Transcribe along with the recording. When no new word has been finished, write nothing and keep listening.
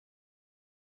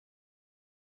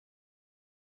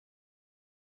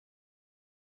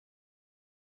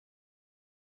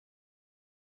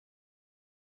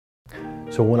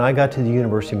So when I got to the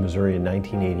University of Missouri in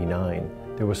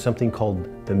 1989, there was something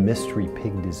called the mystery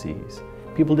pig disease.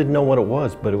 People didn't know what it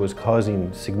was, but it was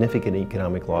causing significant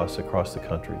economic loss across the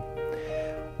country.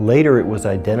 Later it was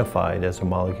identified as a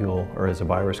molecule or as a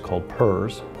virus called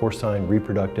PRRS, porcine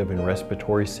reproductive and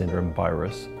respiratory syndrome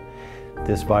virus.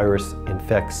 This virus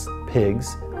infects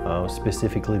pigs,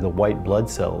 specifically the white blood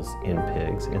cells in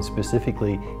pigs, and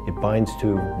specifically it binds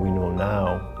to, we know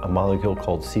now, a molecule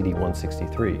called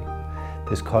CD163.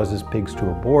 This causes pigs to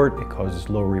abort, it causes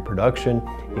low reproduction,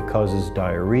 it causes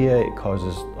diarrhea, it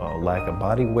causes lack of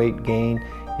body weight gain,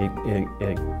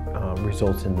 it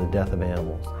results in the death of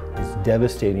animals. It's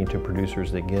devastating to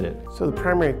producers that get it. So the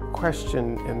primary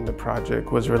question in the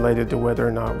project was related to whether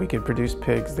or not we could produce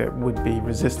pigs that would be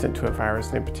resistant to a virus,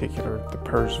 and in particular the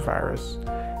PRRS virus.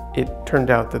 It turned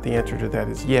out that the answer to that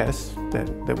is yes,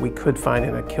 that we could find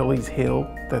an Achilles heel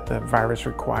that the virus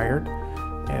required,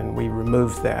 and we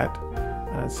removed that.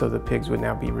 So the pigs would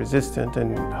now be resistant,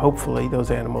 and hopefully those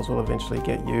animals will eventually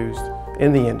get used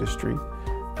in the industry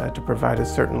to provide a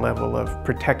certain level of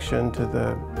protection to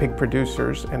the pig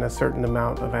producers and a certain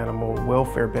amount of animal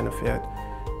welfare benefit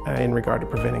in regard to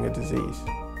preventing a disease.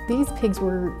 These pigs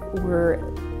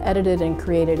were edited and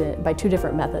created by two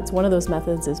different methods. One of those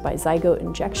methods is by zygote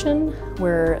injection,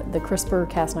 where the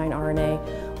CRISPR-Cas9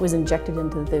 RNA was injected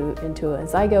into a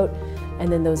zygote,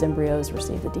 and then those embryos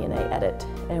received the DNA edit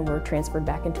and were transferred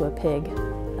back into a pig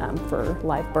for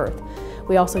live birth.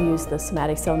 We also used the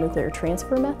somatic cell nuclear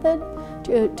transfer method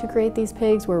to create these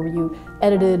pigs, where you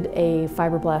edited a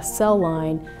fibroblast cell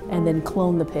line and then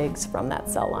cloned the pigs from that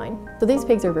cell line. So these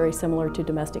pigs are very similar to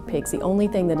domestic pigs. The only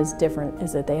thing that is different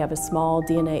is that they have a small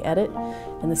DNA edit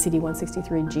in the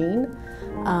CD163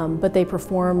 gene, but they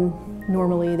perform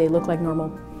normally, they look like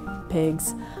normal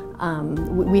pigs.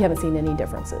 We haven't seen any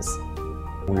differences.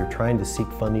 We were trying to seek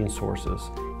funding sources,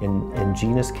 and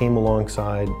Genus came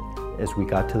alongside as we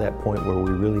got to that point where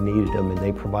we really needed them, and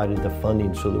they provided the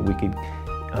funding so that we could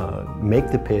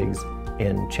make the pigs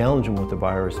and challenge them with the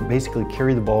virus and basically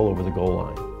carry the ball over the goal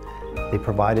line. They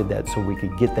provided that so we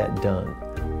could get that done.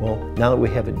 Well, now that we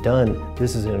have it done,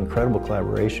 this is an incredible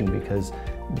collaboration because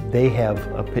they have,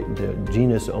 the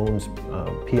Genus owns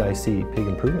PIC, Pig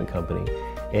Improvement Company,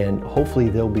 and hopefully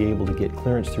they'll be able to get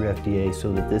clearance through FDA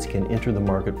so that this can enter the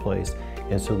marketplace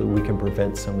and so that we can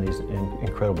prevent some of these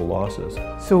incredible losses.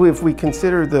 So if we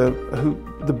consider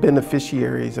the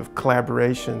beneficiaries of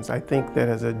collaborations, I think that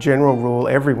as a general rule,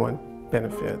 everyone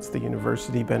benefits. The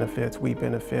university benefits, we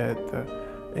benefit,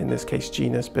 in this case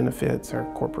Genus benefits, our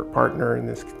corporate partner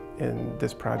in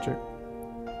this project.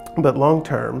 But long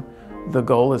term, the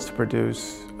goal is to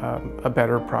produce a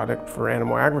better product for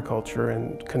animal agriculture,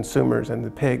 and consumers and the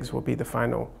pigs will be the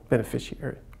final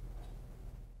beneficiary.